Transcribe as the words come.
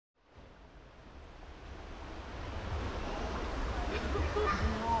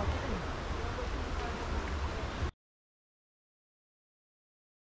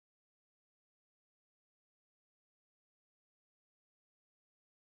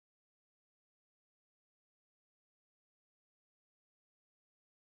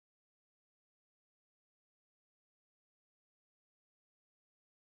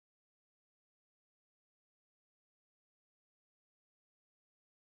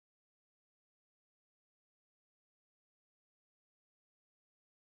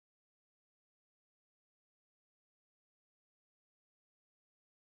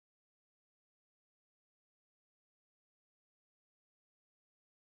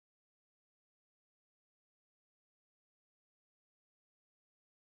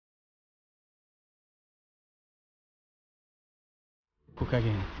cook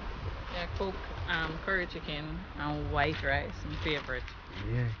again? Yeah, cook curry chicken and white rice, my favorite.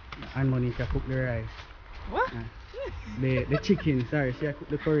 Yeah. And Monica cook the rice. What? The chicken, sorry, she a cook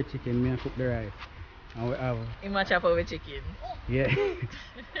the curry chicken, me I cook the rice. And we have You match up with chicken. yeah.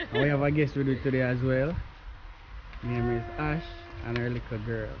 And we have a guest with it today as well. Name is Ash and her little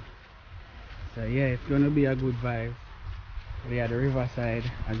girl. So yeah, it's gonna be a good vibe. We are at the riverside,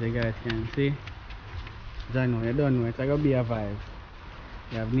 as you guys can see. Jano, you don't know, it's gonna be a vibe.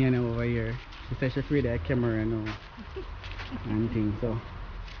 You have Nina over here. She said she's afraid of a camera now and things. So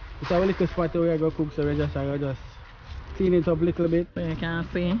it's our little spot where we go cook, so we just clean it up a little bit. So you can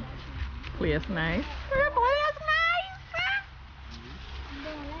see, place nice. Place nice.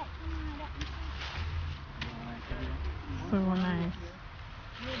 So nice.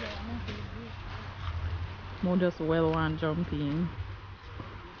 More just well want jump in.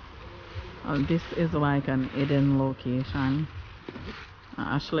 This is like an hidden location.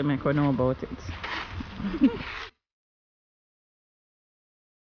 Ashley make we know about it.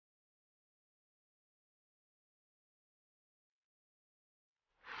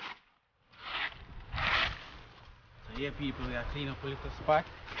 So here people, we are cleaning up a little spot.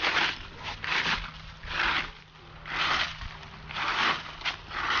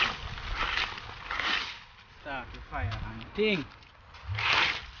 Start the fire and thing.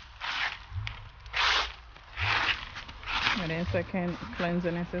 Within second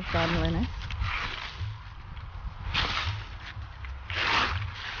cleanliness is godliness.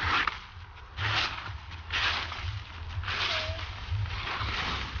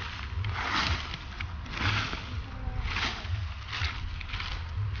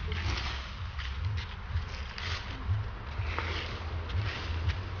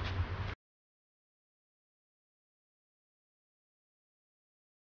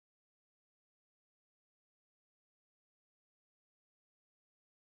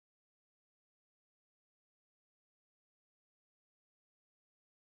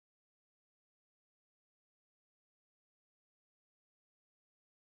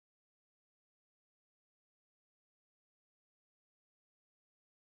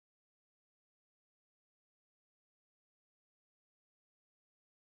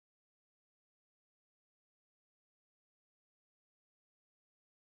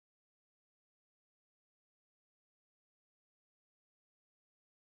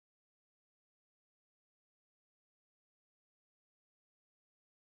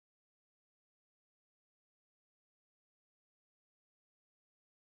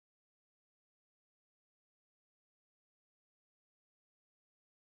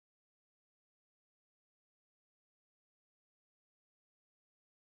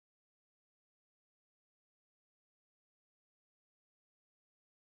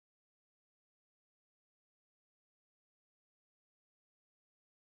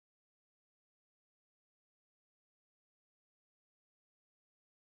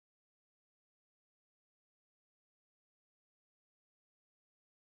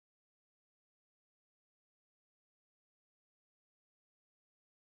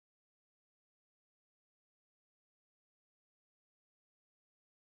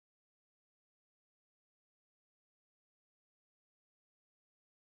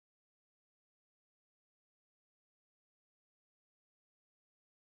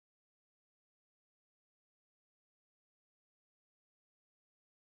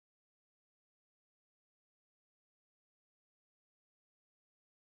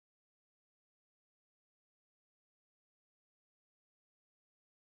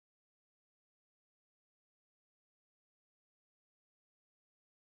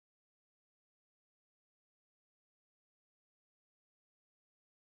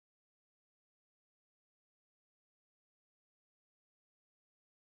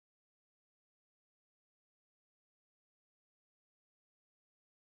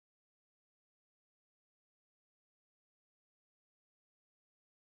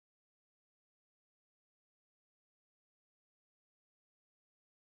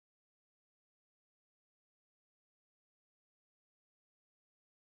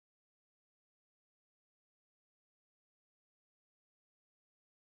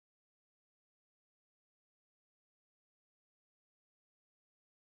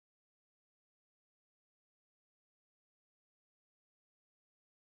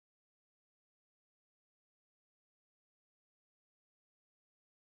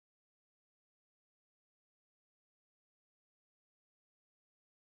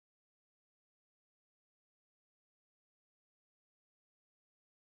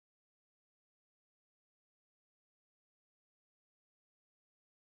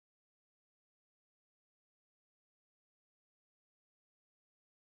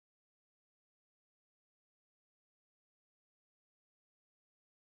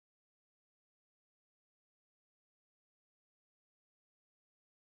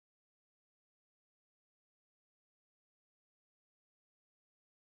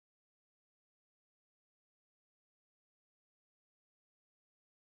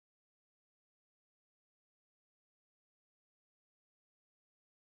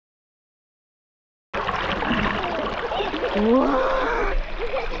 What?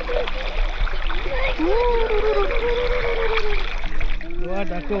 The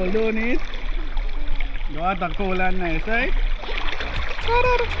water cold, don't it? The water cold and nice, right?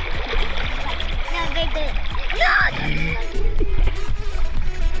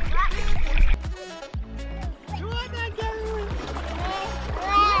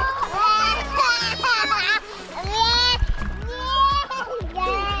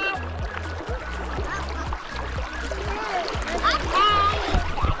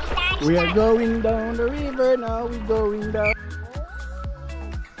 We are going down the river now, we're going down.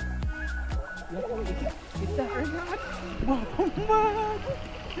 Is that or not?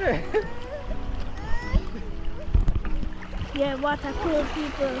 Yeah, water cool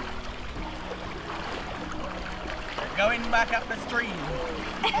people. Going back up the stream.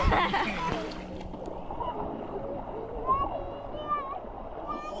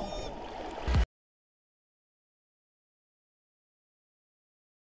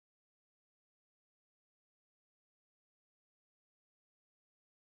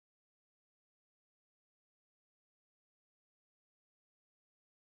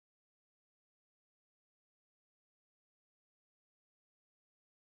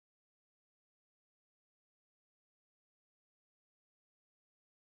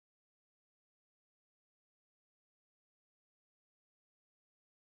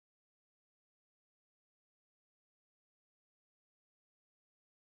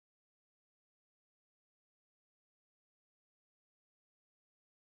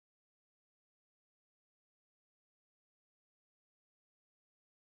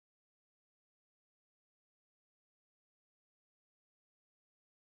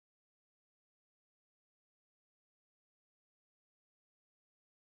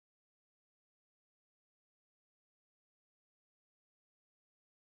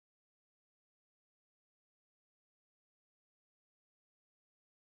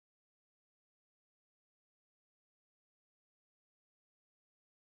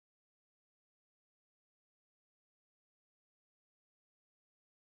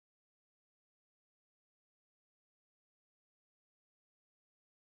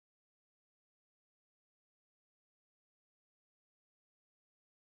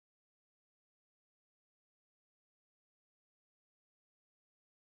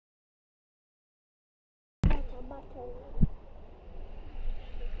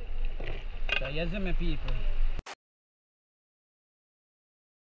 So you see me people.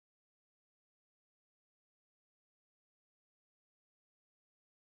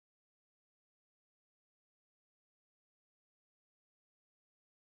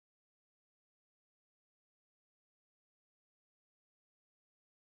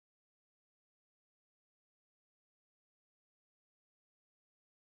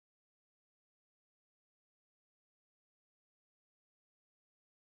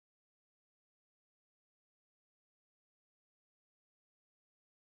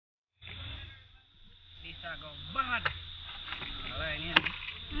 This I go bad. Alright, yeah.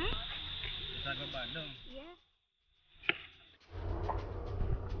 This I go bad, don't Yeah.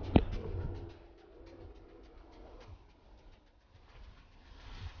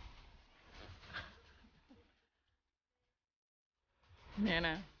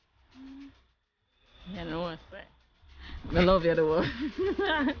 Nana. You know what's that? I love you, though.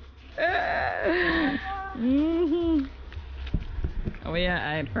 Mm-hmm. Where you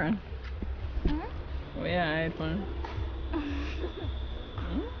hide from? Where you hide from?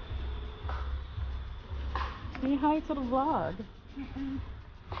 Hmm? Say hi to the vlog.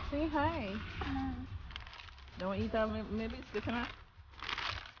 Say hi. Don't eat that maybe biscuit tonight?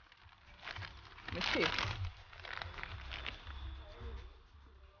 Let's see.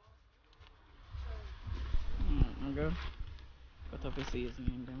 Go. Put up a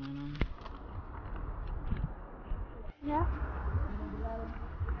seasoning, them, Yeah.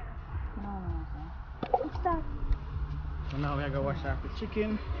 What's that? So now we are going to wash off the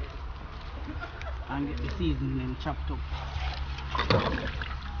chicken and get the seasoning chopped up.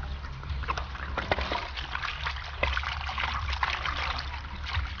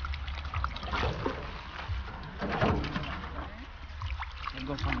 We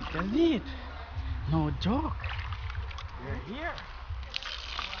go from the meat. No joke. We're here.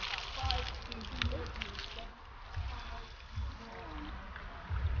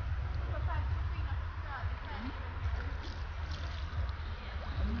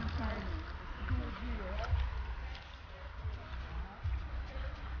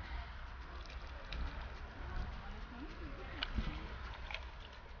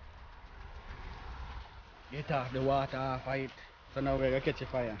 Get off the water off of it. So now we're gonna catch a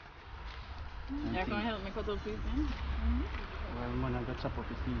fire. You're gonna help me cut up seasoning? Well, man, I got chop up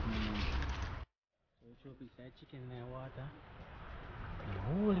the seasoning. So you throw a piece of chicken in the water.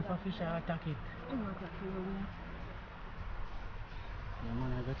 Oh, if a fish I attack it. Yeah,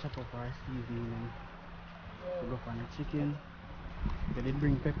 man, I got chop up our seasoning then. So go for the chicken. Did it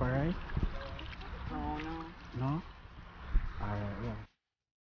bring pepper, right? No. No? Alright, yeah.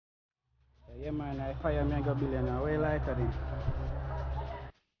 So yeah, man, I fire me and go billionaire. Way lighter then.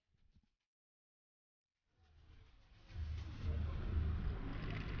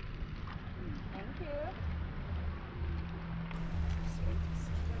 Thank you.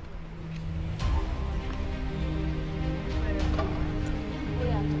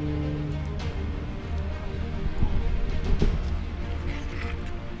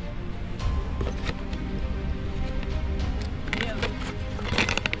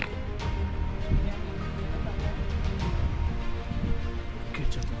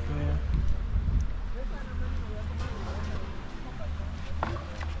 Ketchup and fire.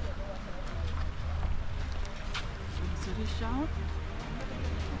 See this shot?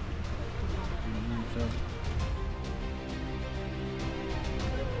 So.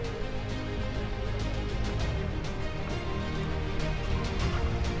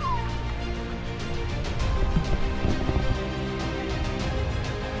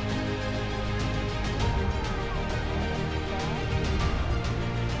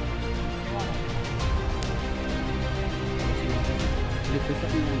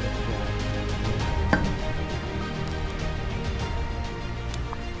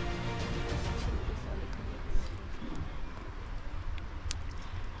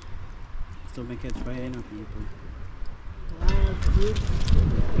 So make it fire enough people.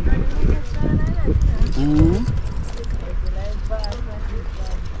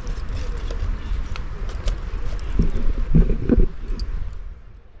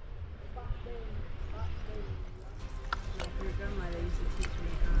 Grandmother used to teach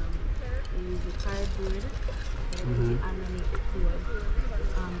me, they use the cardboard underneath the floor,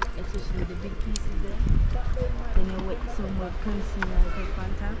 especially the big pieces there. Then they wet some more concealer up on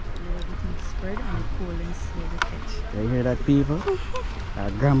top, and then everything spread and they pull and seal the catch. You hear that, people?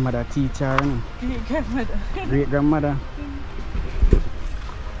 Our grandmother teacher, Great grandmother. great grandmother.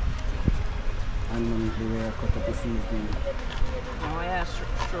 And then we cut up the seasoning. No, yeah,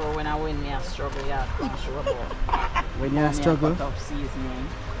 sure. When I win, me I struggle. Yeah, I'm sure about. When you struggle, Cut up seasoning.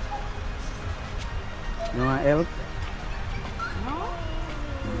 you want help? No,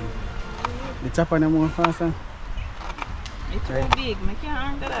 The chopper no more faster. it's too big. I can't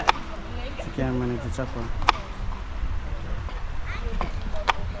handle that. You can't manage the chopper.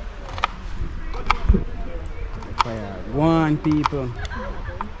 Fire. Go on, people.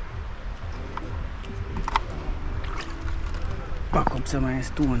 Back up some of my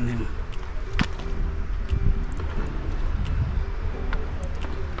stone then.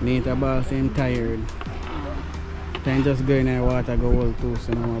 Need a ball, so I'm tired. Then just go in the water, go all too,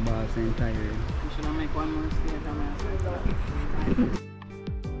 so no more ball, so I'm tired. You should make one more steak on my side.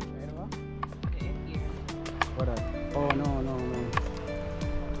 What that? Oh, no.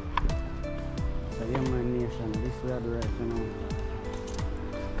 So Yahman nation, this we are the right, you know.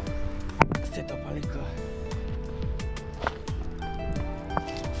 Set up a little.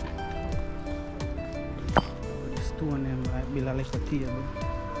 The stone them like build a little table.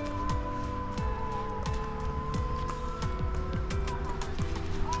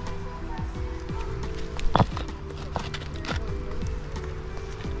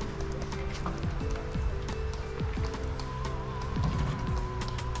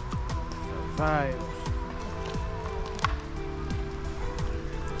 Five.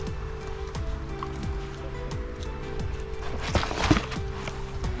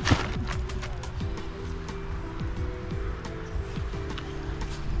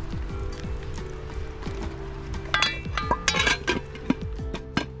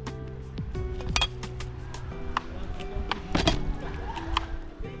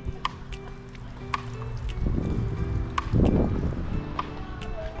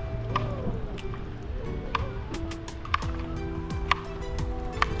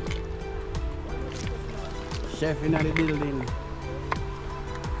 Chef in the building.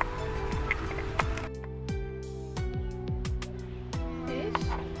 Fish?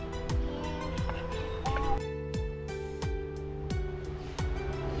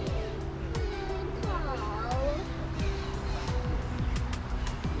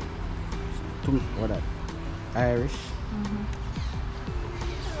 What that? Irish.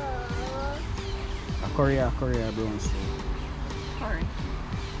 A Korea brown stew. Curry.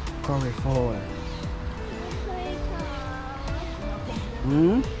 Curry fowl.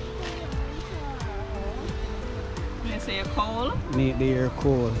 Hmm? say you're cold? Make the air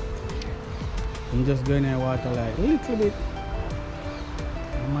cold. I'm just going in the water like a little bit.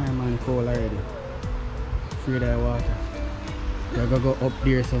 My man cold already. Free that water. We're gonna go up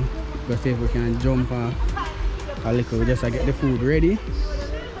there so go see if we can jump off a little just to get the food ready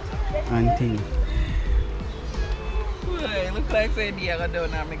and things. It look like say the other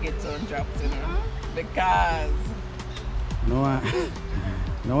down and make it some drops, you know. Because No one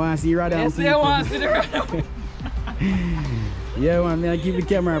no one see Radam. yes, you want to see the Radam. Yeah man, I keep the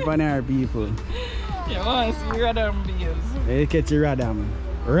camera upon our people. You want to see Radam beers. Hey, catch your Radam.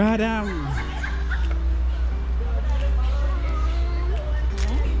 Radam!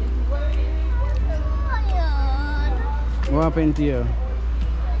 What happened to you?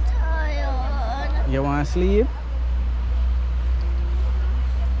 Tired. You want to sleep?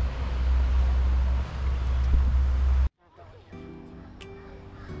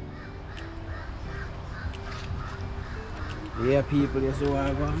 Yeah, people, you see what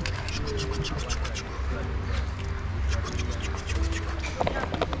I want?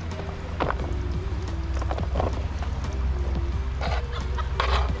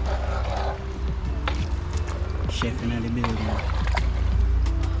 Chef in the building.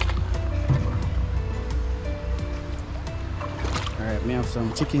 Alright, me have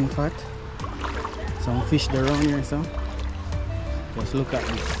some chicken fat, some fish there around here, so just look at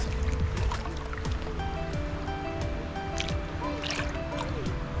this.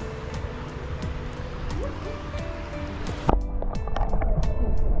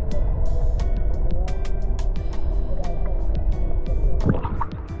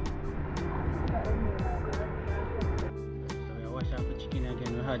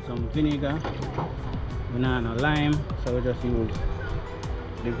 Some vinegar, banana, lime, so we just use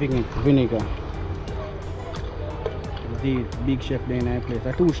the vinegar. The big chef there in our place.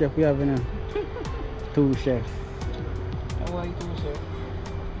 A two chef we have in here. Two chefs. Why two chef?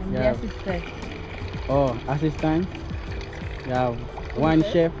 And Yeah. the assistant. Oh, assistant. You have one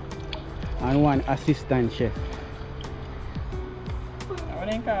chef and one assistant chef. What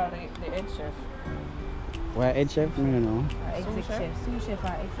do you call the head chef? Why head chef? I don't know. Exec chef, sous chef,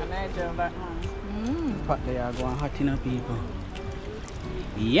 and exec. And Nigel that man. Pot they are going hot in people.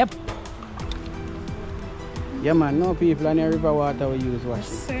 Yep. Yeah man, no people on the river water we use wash.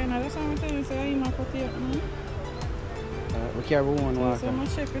 Saying that's what I'm telling you, say I'm put it man. We carry one So water. much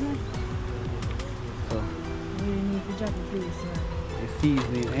chef in it. So We need to drop the place, man. the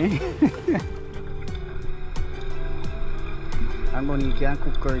seasoning, eh? I'm gonna can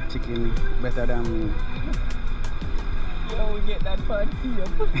cook curry chicken better than me. Yo, we get that pot here.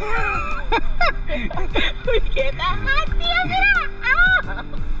 We get that pot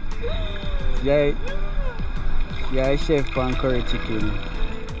here. Yeah, chef on curry chicken.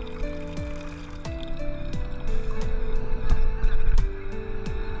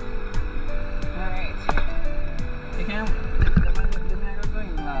 Alright. You can't. The man was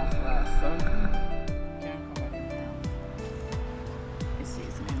going last, so can't come in now. It's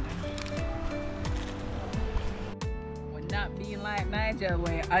seasoning there. We're not being like Nigel,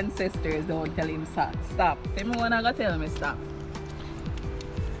 where ancestors don't tell him stop. Tell me when I gotta tell me stop.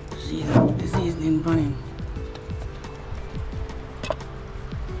 The seasoning fine.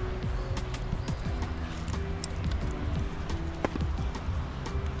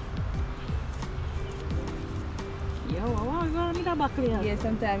 Yo, I want to go need a buckle. Yeah,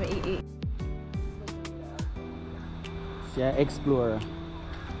 sometimes eat. Yeah, explorer.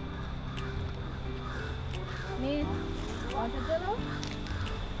 Need want a jello?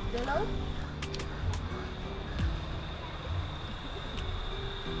 Jello?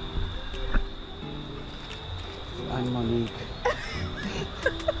 And Monique.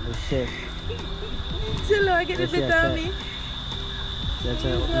 The chef. Jello, I get The a bit chef, on me. That's a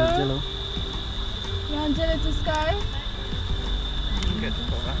jello. You want jello to Sky? Good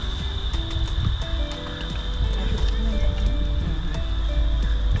for us.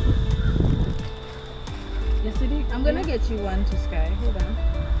 Yesterday, I'm gonna get you one to Sky. Hold on.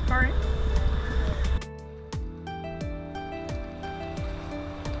 Sorry.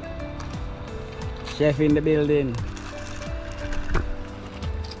 Chef in the building.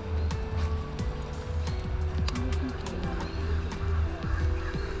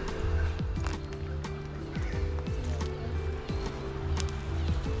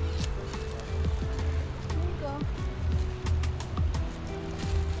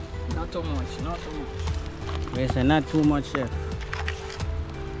 Not too much, not too much. We say not too much, chef.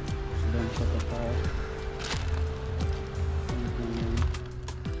 Don't cut the fire.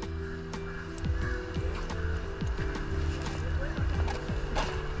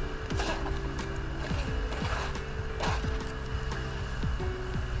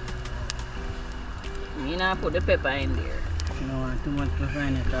 not put the pepper in there. You don't want too much pepper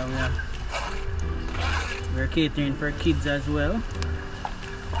in it, because we're catering for kids as well.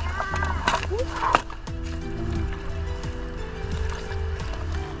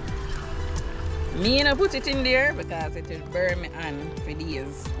 Me gonna put it in there because it will burn me on for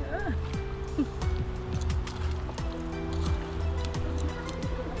days.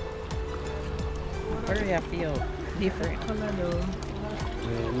 Curry I feel different color though.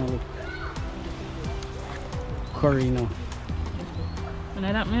 Yeah, no. Curry no. When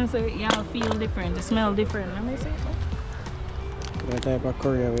that means y'all feel different, it smell different. Let me see. What type of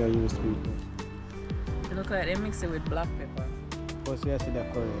curry we are used to? It look like they mix it with black pepper. First we see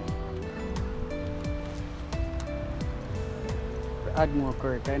that curry. We add more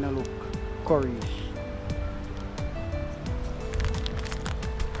curry, kind of look curryish.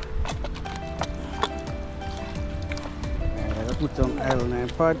 Put some oil in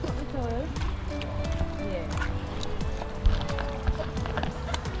the pot. Yeah.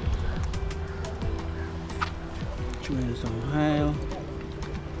 Throw in some oil.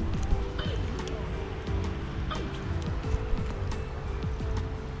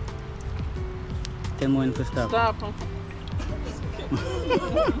 Tell me when to stop. Stop.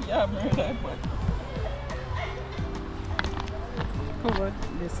 Yeah, murder that one. Cover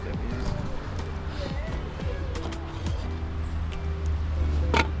this stuff here.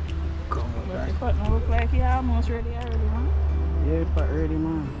 But the pot don't look like you almost ready already, huh? Yeah, pot ready,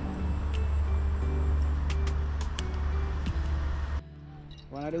 man.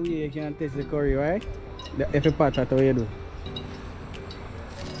 One of the way you can taste the curry, right? If you pot, that's what you do.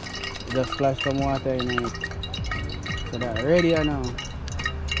 Just splash some water in it. So that's ready now.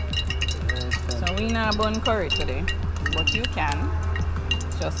 So we not bun curry today, but you can.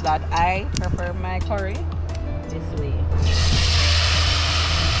 Just that I prefer my curry this way.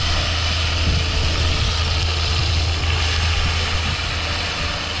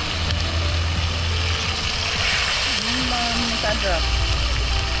 Make a drop.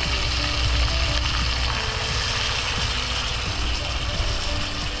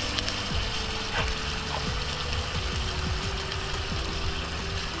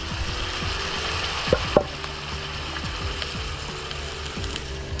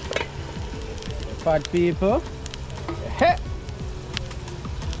 Fat people.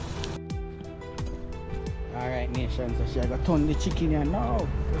 Alright, nation, so she got turn the chicken here now.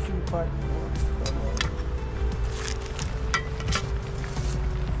 Let's see pot.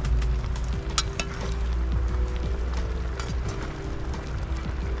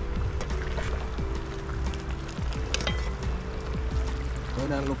 How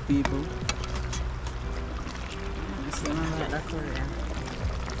that look, people? This one I like that curry.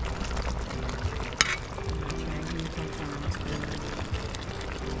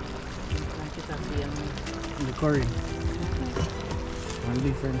 The curry. One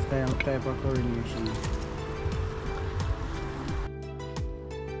different type of curry nation.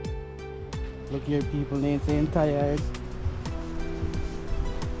 Look here, people, they ain't saying tired.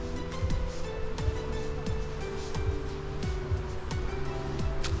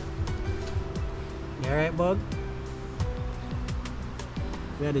 You alright, Bug?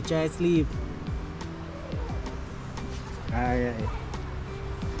 We had to try sleep. Alright.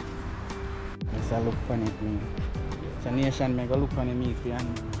 Let's look funny at me. So nation make a look funny me for you.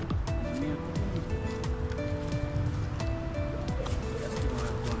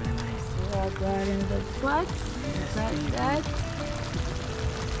 Water in the pot. Like that.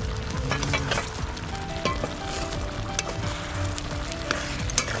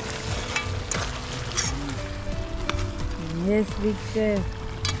 Yes, big chef.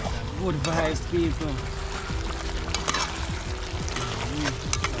 Good vibes, people.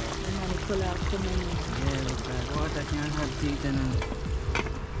 Yeah, look like water can have teeth and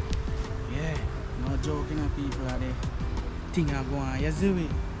yeah, no joking people are the thing are going on. You see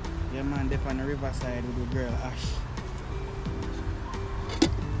it? Yeah man, they're on the riverside with the girl Ash.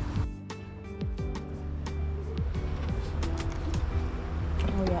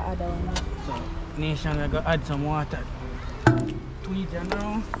 Oh yeah, other one. So nation we gotta add some water to it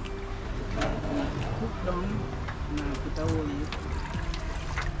now. Cook down. Now put a hole in it.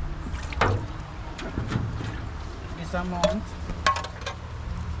 This amount.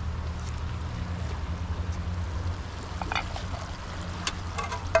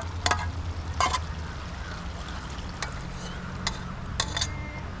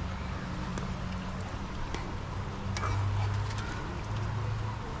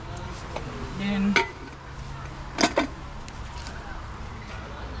 Then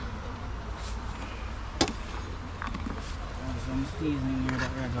some seasoning here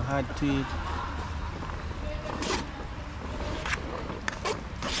that we're going to add to it.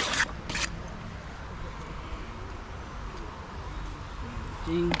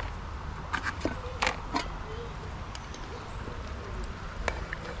 thing.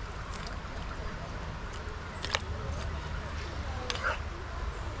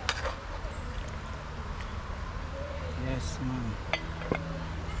 Yes, man.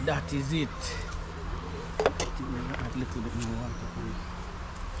 That is it. I think we add a little bit more water on the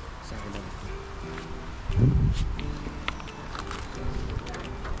side of it.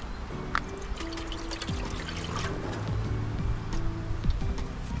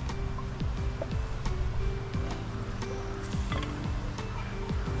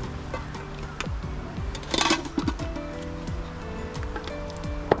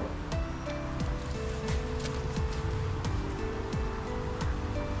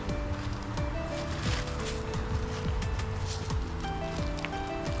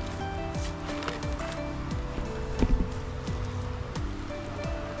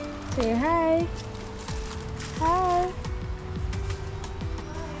 Say hi. Hi.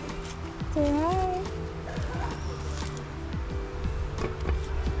 Say hi.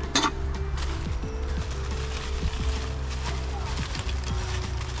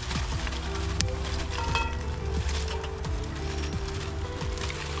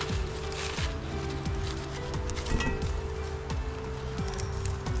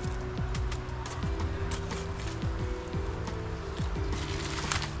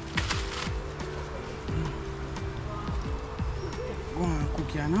 Go on,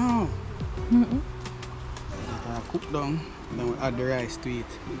 cook ya now. Cook down, then we add the rice to it.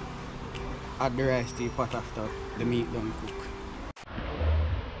 Add the rice to the pot after the meat done cook.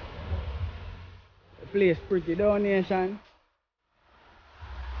 The place pretty down here, Sean.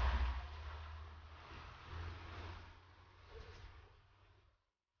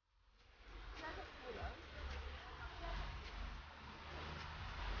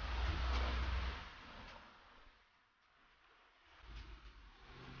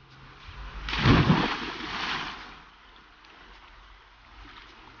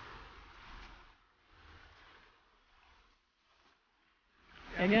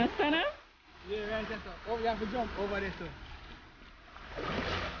 You gonna stand up? Yeah, right there, sir. Oh, you have to jump over this, sir.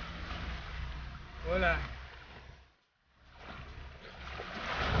 Hold on.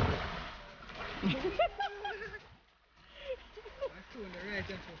 That's two on the right,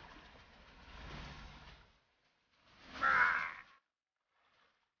 sir.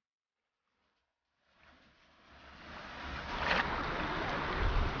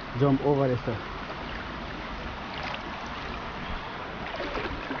 Jump over this, sir.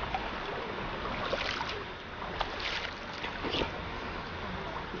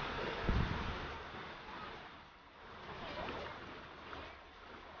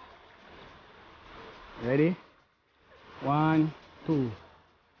 Ready? 1, 2.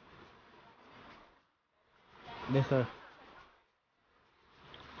 This, sir.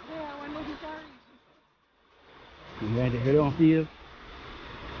 Right, if you don't feel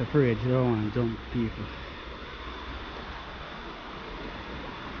afraid, you don't want to jump people.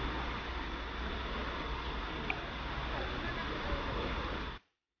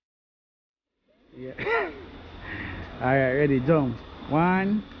 Yeah. Alright, ready, jump.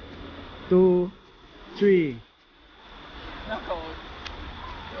 1, 2, 3.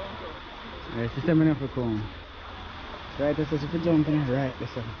 Right, system enough for come. Right, this is if you jump in, right, this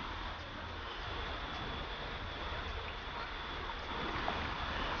one.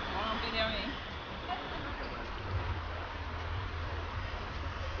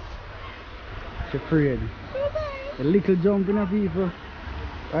 She's afraid. A little jumping of people.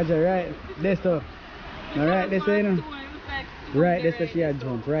 Roger, right, this stuff. No, right, this way, you know. Right, this she a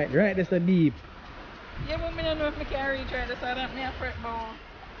jump. Right, this the deep. Yeah, but I don't know if I can reach right, so I don't need a fret ball.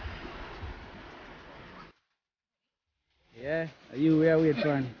 Yeah, you we are waiting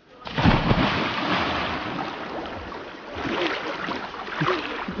for.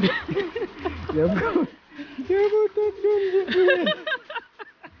 You're about to jump this way.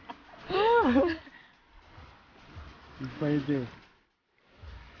 It's funny.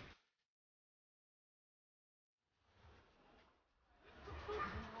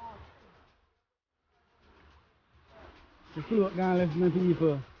 The float gone left my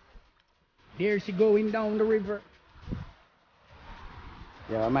people. There she going down the river.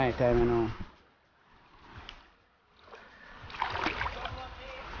 Yeah, my time you know.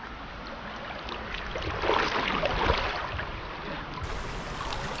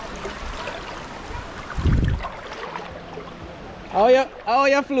 How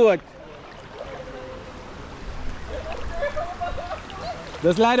you float?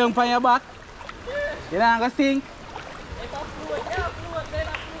 Just lie down on your back. You not gonna sink. If I float, yeah, float, then I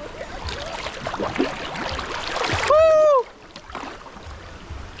float. Woo!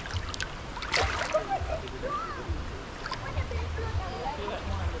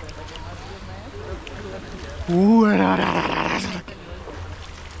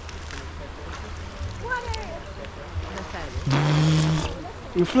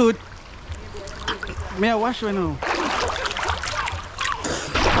 You float. May I wash you now?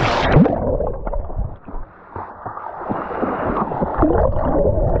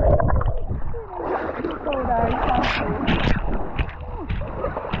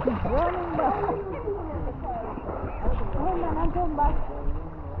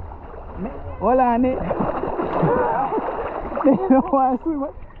 Hold on, Nick. They don't want to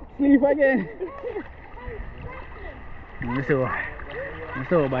swim. Sleep again. You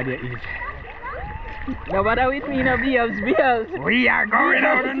so bad it is. No bother with me, no BFs. We are going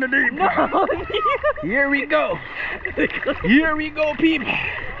out in the deep. No. Here we go. Here we go, people.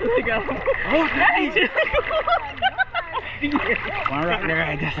 Oh, nice. One rock there,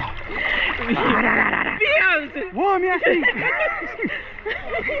 right there. BFs. Whoa, me I think.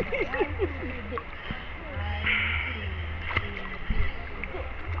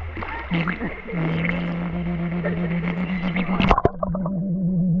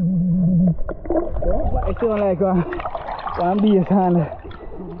 I feel like one beer hand.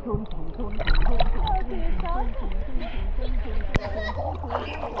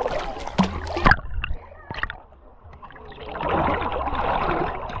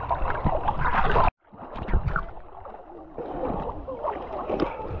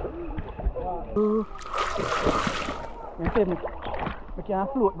 I can't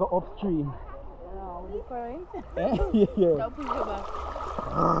float, go upstream. No, the current. Yeah. Don't push your back.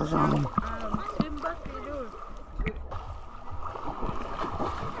 Oh, son. Swim back to the door.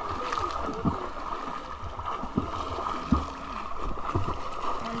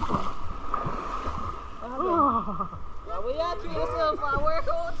 We are treating yourself for a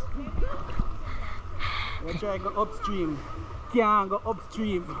workout. Let's try go upstream. Can't go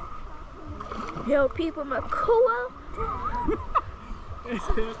upstream. Yo, people, my cool. It's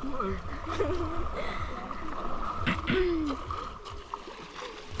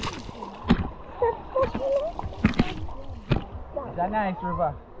a nice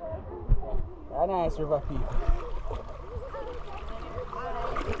river. A nice river, people.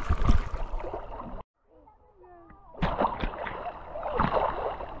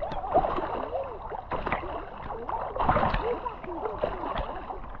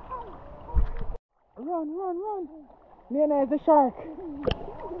 Run. Nina is a shark.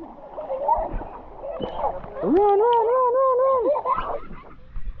 Run.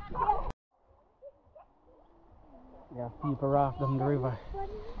 Yeah, people raft down the river.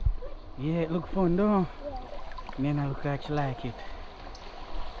 Yeah, it look fun though. Nina look like she like it.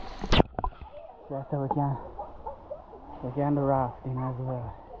 That's how we can do rafting as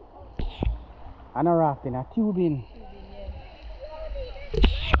well. And a rafting, a tubing.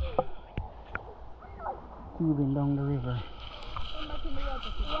 Tubing down the river.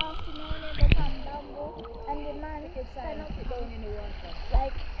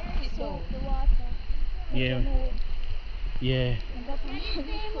 Yeah.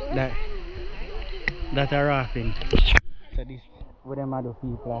 That's a rafting. So this what them other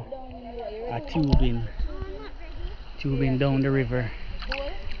people are tubing down the river.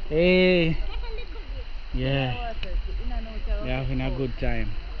 Hey. Yeah. They're having a good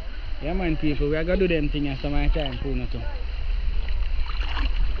time. Yeah man, people, we are gonna do them things after my time pool no too.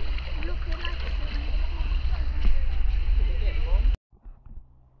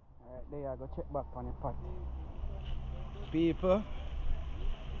 Alright, there you go, check back on the pot. People,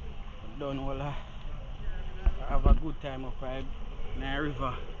 done all have a good time up right in the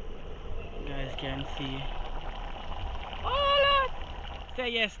river. You guys can see. Oh Lord! Say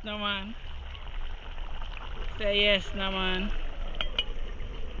yes no man. Say yes no man.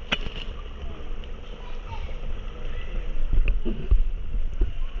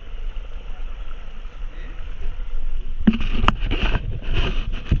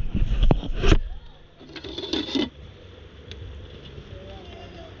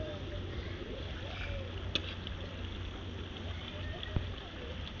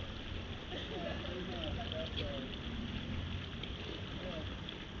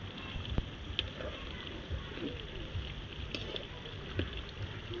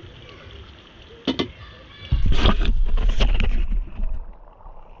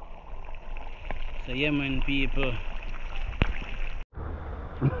 So Yahman people.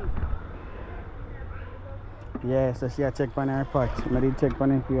 Yeah, so she a check on her pot. I did check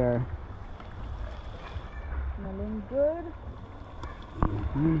on it here. Smelling good.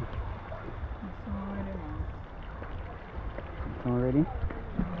 It's all ready?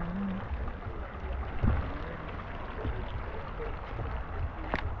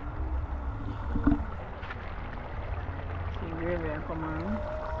 Really, come on.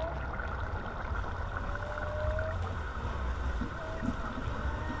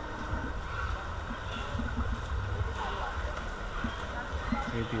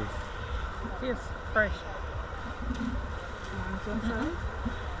 Tastes fresh.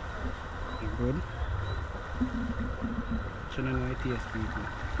 Good. Shouldn't know it tastes people.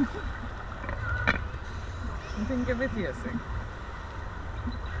 I think of it tasting.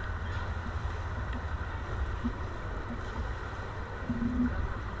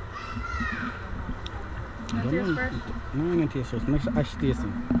 It tastes fresh. No, it don't taste fresh. Makes ash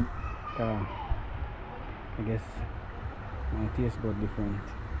tasting. I guess my taste bud different.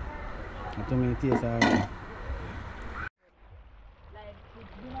 And to me it tastes alright. Like, you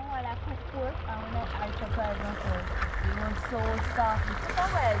know what I cook pork and when I surprised myself, it was so soft. It took a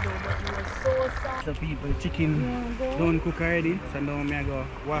while though, but it was so soft. So people, chicken don't cook already, so now I go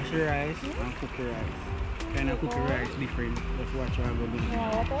wash the rice and cook the rice. Kind of cook the rice different. Just watch how I go do.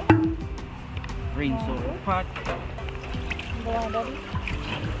 Yeah, okay. Rinse out the pot. Go on, Daddy. You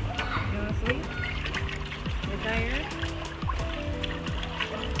wanna sleep? You tired?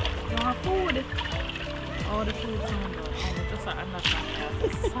 You want food? Oh, the food sound good. Oh, just I'm not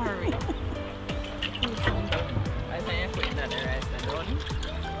sorry. Food sound good. I think you put that the rice and done.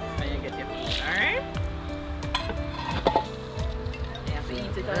 And you get your food, alright? You have to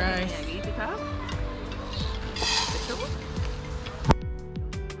eat it up. Rice. You have to eat it up. The two?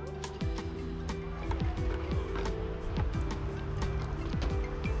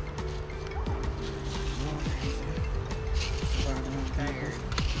 Tired.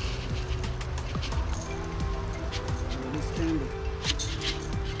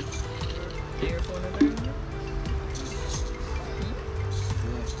 Your phone is there?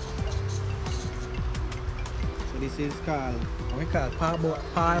 So this is called, what we call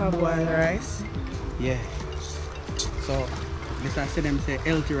parboiled rice. Yeah. So this I see them say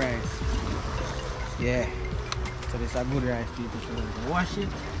healthy rice. Yeah. So this is a good rice people. So we wash it.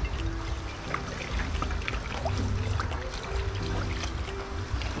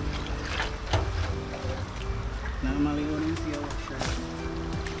 Normally when you see a wash rice.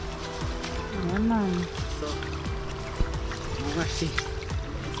 Yeah, man. So we wash it.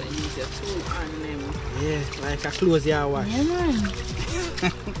 So you use your tool on them. Yeah, like a close your wash. Yeah, man.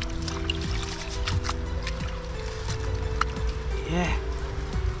 Yeah.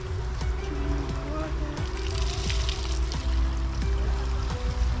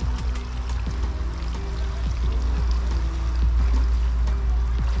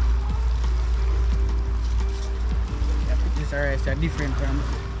 This rice are different from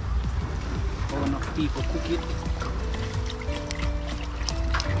how enough people cook it.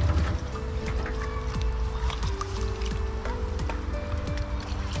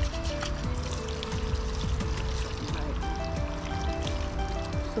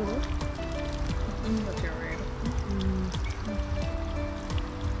 So, But you're right.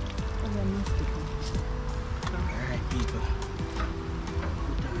 Alright people.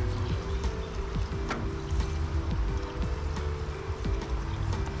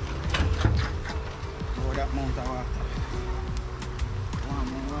 Oh, that amount of water. One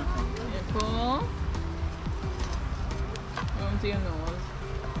more water. You cool? Come to your nose.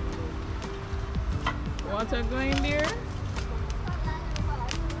 Water going there?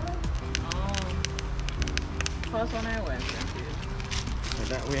 Oh. First one I went. So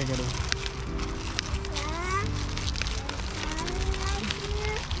that way I gotta.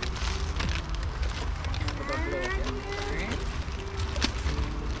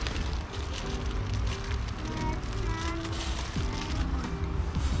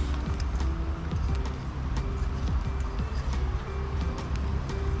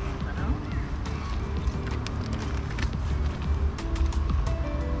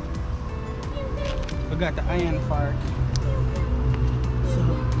 We got the iron fork. So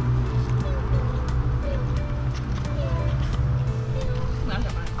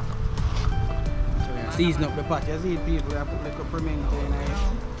yeah, season up the pot. You see people, I put like a pimento in it.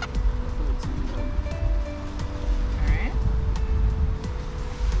 Alright.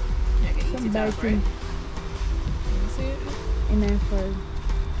 Yeah, get some eat it up, right? biting You see it? in a foil.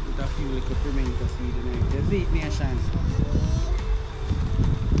 Put a few like a pimento seed in it. Just eat nation.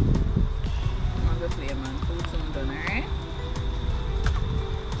 On the flame, man. Food soon done, alright?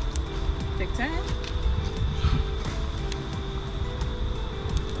 Take time.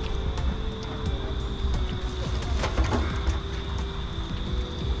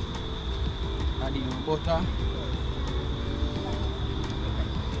 Add in butter.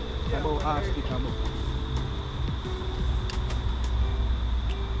 About half stick of butter.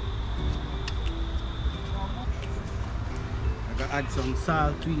 I gotta add some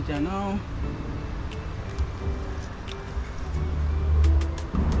salt to it now.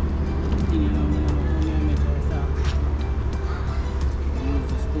 Use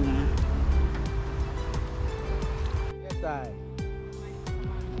the spoon.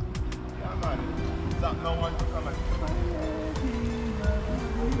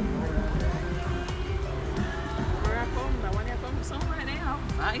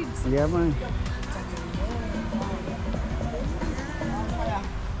 Yeah, man.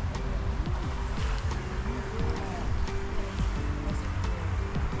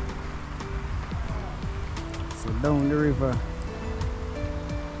 So down the river.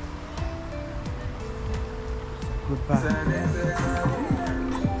 Good path.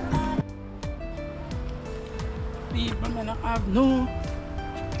 People may not have no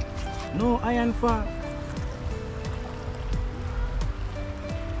iron fat.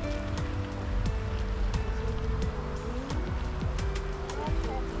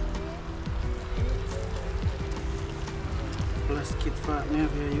 Plus kit fat me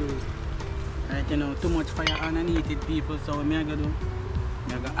have used. Right, you know, too much fire underneath it, people, so what I gonna do?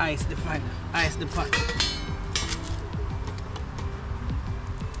 I gotta ice the fire, ice the pot.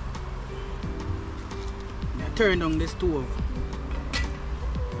 I turn down the stove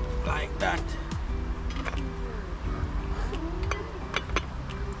like that.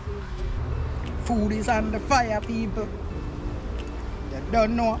 Food is on the fire, people. You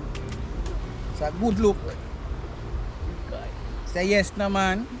don't know. It's a good look. Say yes, no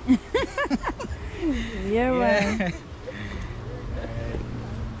man. Yeah, man.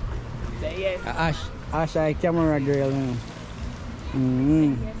 Say yes. Ash, I camera girl. Man.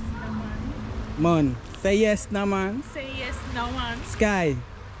 Say yes, no man. Man, say yes, no man. Say yes, no man. Sky.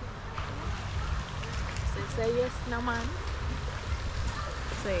 Say yes, no man.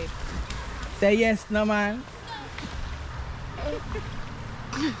 Say it. Say yes, no man.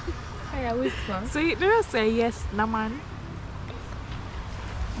 I whisper. Say it there. Say yes, no man.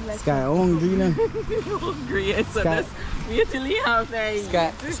 Sky hungry, you know. Hungry, yes. So that's wait till you have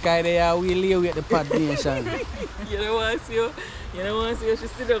that. Sky, they are we live with the pot nation. You know what, see you? You know what, see you? She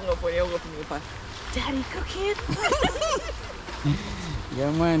sit down up when you open your pot. Daddy cooking.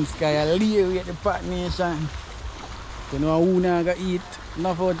 Yeah, man, Sky, I live with the pot nation. You know who not gonna eat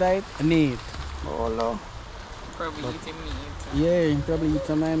enough out of it? Need. Oh, Lord. Probably eating meat. Yeah, probably eat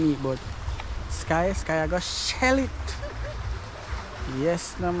some of my meat, but Sky, I gotta shell it.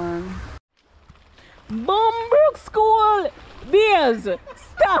 Yes, no man. Bombrook School! Beers!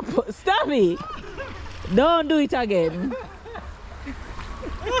 Stop it! Don't do it again.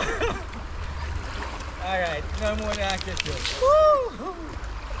 Alright, no more than I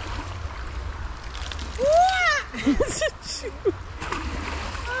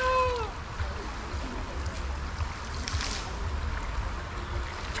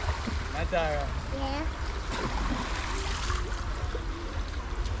Natara. Yeah.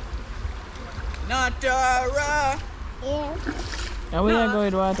 Natara. Yeah. And where you going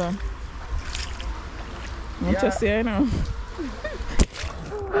with water? You just see I know.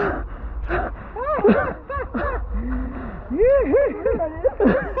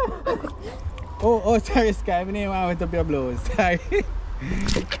 Oh, sorry, Sky. My name I went up your blows. Sorry.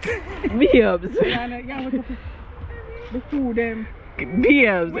 Beers. The food them.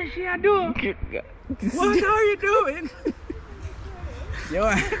 Beers. What she a do? What are you doing? You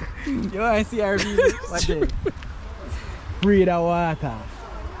want to see her video? What the? Breathe the water.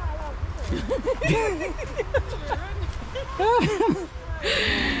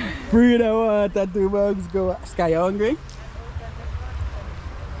 Breathe the water, 2 bugs go. Sky, you hungry?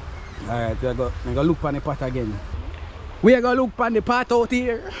 Alright, we're gonna look on the pot again. We are gonna look on the pot out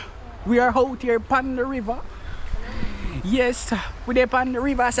here. We are out here on the river. Yes, we're on the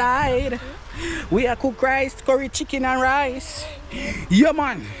river side. We are cook rice, curry chicken and rice. Yeah,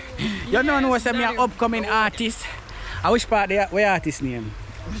 man. You don't know what's me an upcoming artist. I wish part where artist name?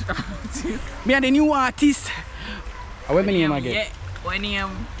 Me and the new artist. What's my name again?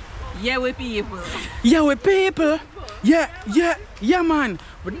 Yeah, with people. Yeah, with people. Yeah, man.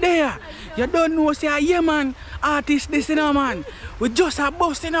 But there, you don't know, say, yeah, man. Artist, this, you know, man. We just are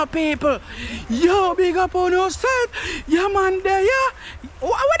busting up people. Yo, big up on yourself. Yeah, man, there, yeah.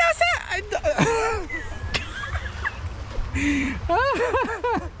 What I say?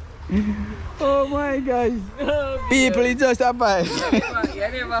 Oh my gosh. People, it's just a vibe.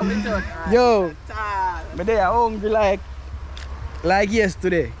 Yo, but they are hungry like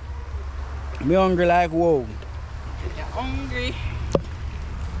yesterday. Me hungry like whoa. You're hungry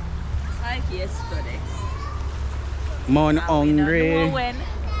like yesterday. Man hungry. We don't know when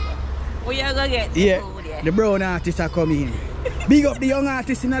we are gonna get the food, yeah. The brown artists are coming. Big up the young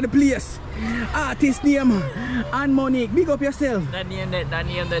artists in the place. Artist name and Monique. Big up yourself. That name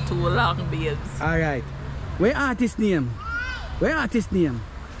the too long, babes. Alright. Where artist name? Where artist name?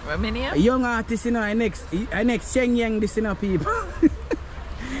 What my name? A young artist, you know, I next Sheng Yang this, you know, people.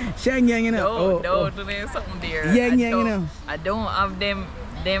 Shang Yang, you know. Don't do something there. Yang, you know. I don't have them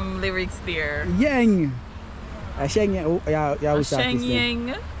lyrics there. Yang. Shang Yang. Oh, yeah, which Shang artist?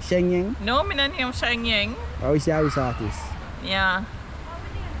 Yang. Shang Yang. No, me not name Shang Yang. Oh, which artist? Yeah.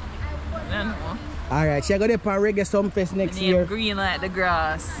 I know. Alright, she got there for reggae Sumfest next year. Green like the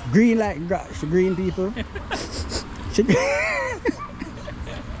grass. Green like grass. She green people.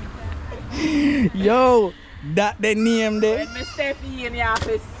 Yo, that the name there. When me step in your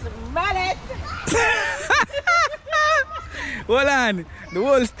office, smell it. Hold on. The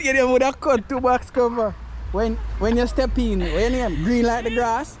whole stadium would have cut 2 box cover. When you step in, what your name? Green like the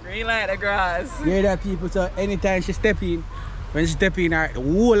grass? Green like the grass. You hear that, people? So anytime she step in, when she step in, her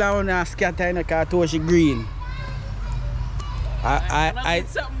whole around her scatter in the car to she green. I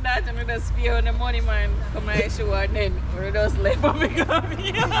something that you just spare on the money, man. Come on, show and then we just left for me come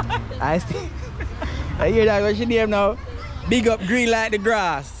here. I hear that when she name now. Big up green like the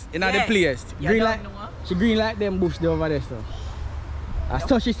grass in the place. Green like she green like them bush there over there, so. That's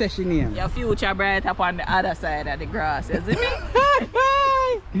how she says she name. Your future bright up on the other side of the grass, is it?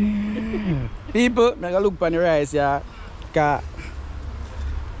 People, I'm gonna look on the rice, yeah. Cause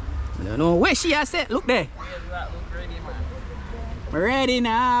I don't know where she has said. Look there. I'm ready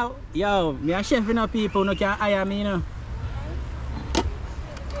now. Yo, me a chef, you know, people no can hire me, you know.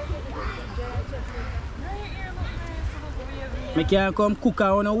 I can come cook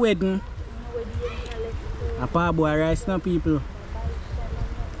on a wedding. A parboil rice, no, people.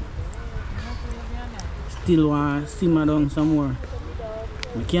 Still want to simmer down some more.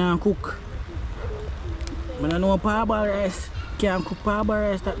 I can't cook. I don't know parboil rice. Can't cook parboil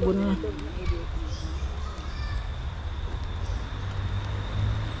rice that good, no?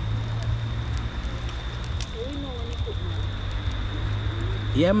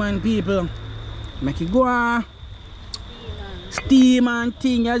 Yeah, man, people. Make it go on. Steam and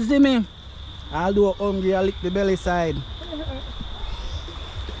thing, you see me? Although hungry, I lick the belly side.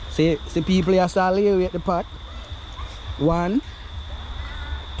 See people here start lay at the pot. 1,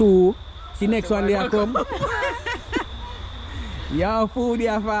 2. See next one they come. Your food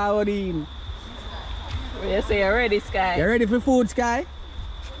here forward in. You say you're ready, Sky? You ready for food, Sky?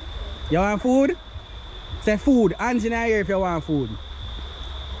 You want food? Say food. Hands in the air if you want food.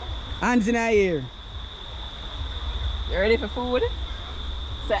 Hands in the air. You ready for food?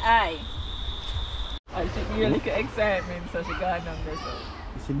 Say aye. I should be really excitement, so she got number so.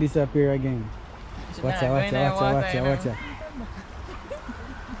 She disappear again. Watch out.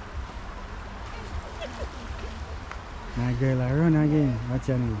 My girl, I run again. What's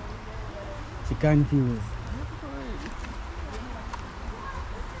your name? She confused.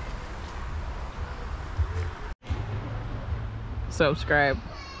 Subscribe.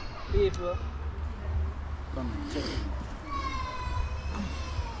 People. Come on, check it.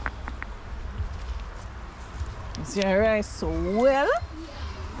 Is your rice well?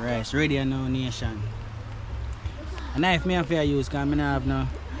 Rice ready and now, nation. A knife me have to use because I don't have no.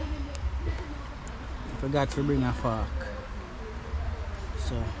 I forgot to bring a fork.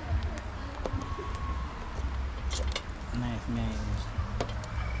 So knife me I use.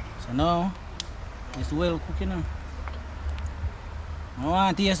 So now it's well cooking now. I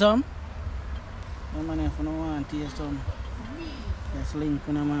want to taste some. No man, if I don't want to taste some. Just link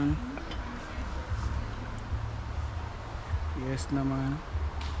with no man. Yes, no man.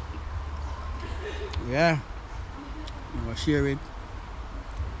 Yeah. I'm gonna share it.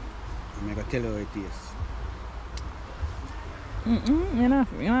 I'm gonna tell you how it tastes. You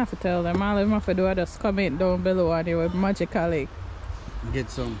don't have to tell them. All them have to do is just comment down below and they will magically Get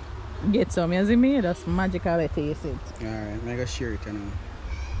some. get some. You see me? Just magically taste it. Alright, I'm gonna share it now.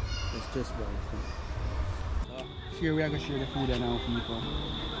 It's just about it. Here we are gonna share the food now, people.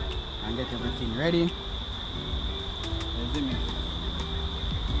 And get everything ready. You see me?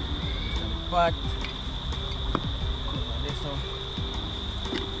 Some pot. Cover this up.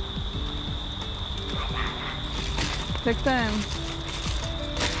 Take time.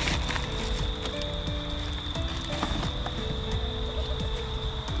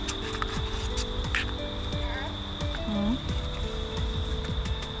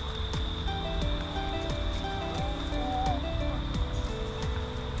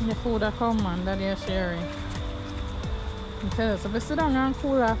 The food that come man, that you're sharing. You tell us, if I sit down and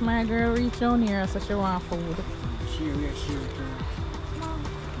cool off, my girl reach down here so she want food. Share it.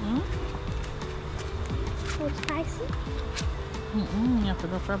 So spicy. You have to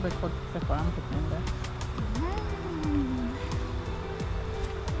go for a big cut pepper and put it in there.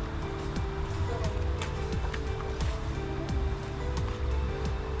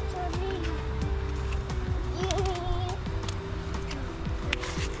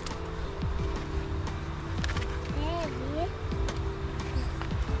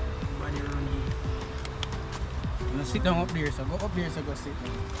 sit down up there, so go up there, so go sit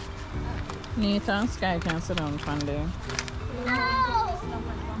down. Nathan Sky can sit down from there.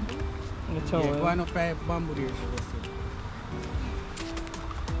 The towel. Yeah, go on up by bamboo there, so go sit.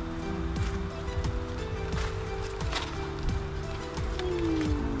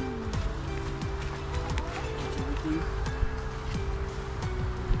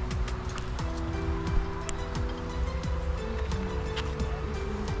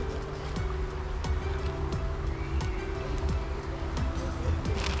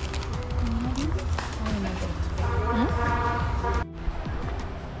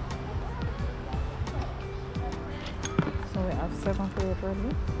 So we have 7 plate ready.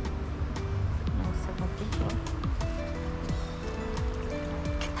 Now 7 people.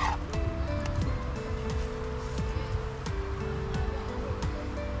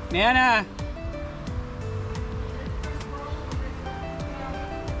 Nana!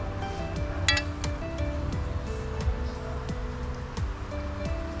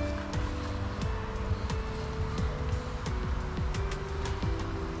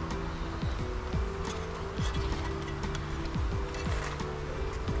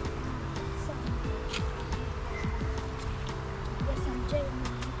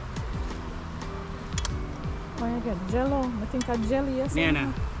 Why you get jello? I think a jelly or something.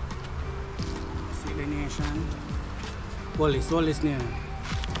 Nana. See the nation. Hold this, Nana.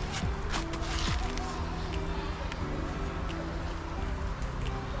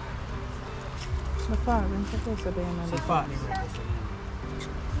 The far, I'm supposed to be in See the fat box.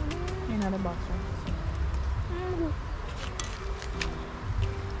 the In the box, right?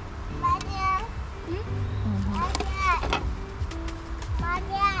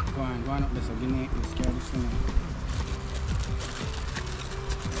 Go on up there, so give me this carry this thing.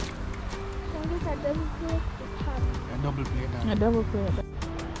 A double plate A that. double plate.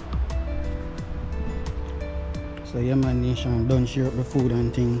 So Yahman Nation done share up the food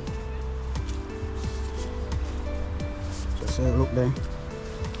and thing. Just look there.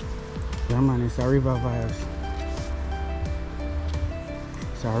 Yahman, it's a river vibes.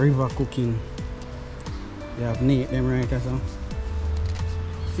 It's a river cooking. You have Nate them right so.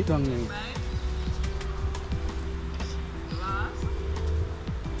 Sit down Nate.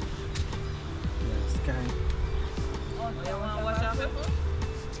 Yeah, Sky.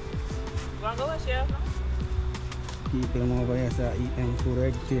 People them over here so eat them food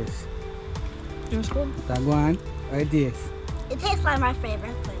right taste. Just good. So go on, right taste. It tastes like my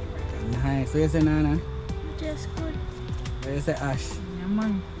favorite flavor. Nice. So you say Nana? Just good. What you say Ash? Yeah,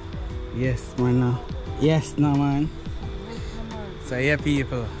 man. Yes man. Yes no man. So yeah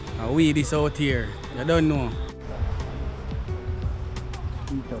people, we this out here. You don't know.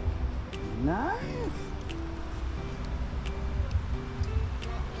 Eat up. Nice.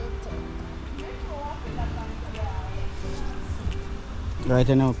 Right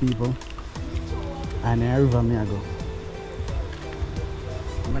now people. And the river me I go.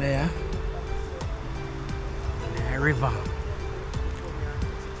 Over there. The river.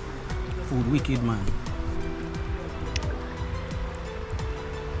 Food wicked man.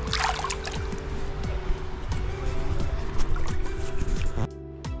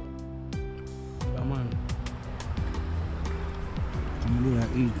 Come on. I'm gonna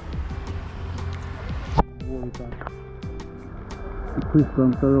eat. Chris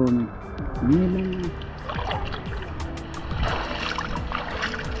from Toronto.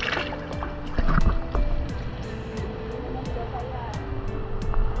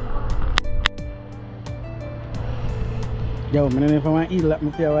 Yo, I don't know if I want to eat like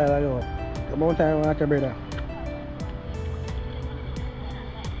me a while ago. About time I want a brother.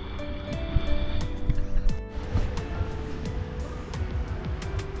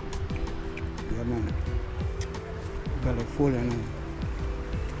 Yeah man. Belly full you know.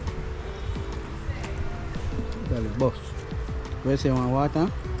 Belly bust. Where say you want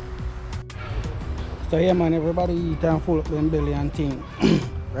water? So yeah man, everybody eat and full up them belly and thing.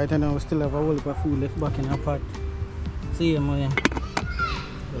 Right now we still have a whole heap of food left back in our pot. See you man.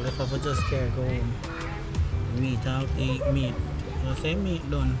 Well, if I just care go home. Meat, I'll eat meat. You say meat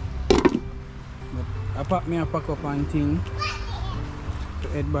done. But I pack up and thing to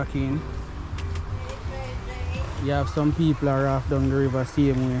head back in. You have some people are off down the river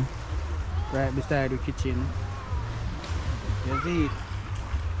same way. Right beside the kitchen. You see it?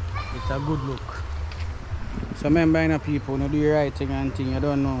 It's a good look. So remember people no do the right thing and thing, you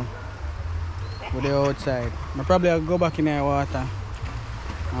don't know. But they're outside. I probably I'll go back in the water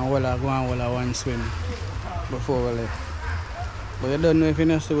and go and one swim before we left. But you don't know if you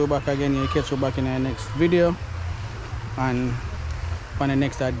need to go back again, you catch you back in the next video and on the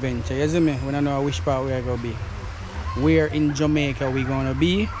next adventure. You see me? We don't know which part we're going to be. where in Jamaica we gonna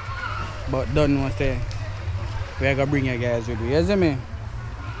be, but don't know say we are gonna bring you guys with you. You see me?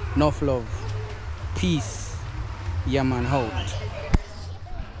 Enough love, peace, Yahman out.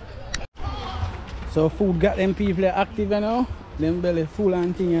 So food got them people active, you know. Them belly full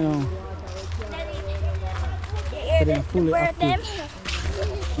and thing, you know. So them fully active.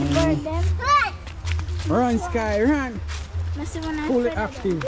 Burn them. Run, Sky, run! Fully active.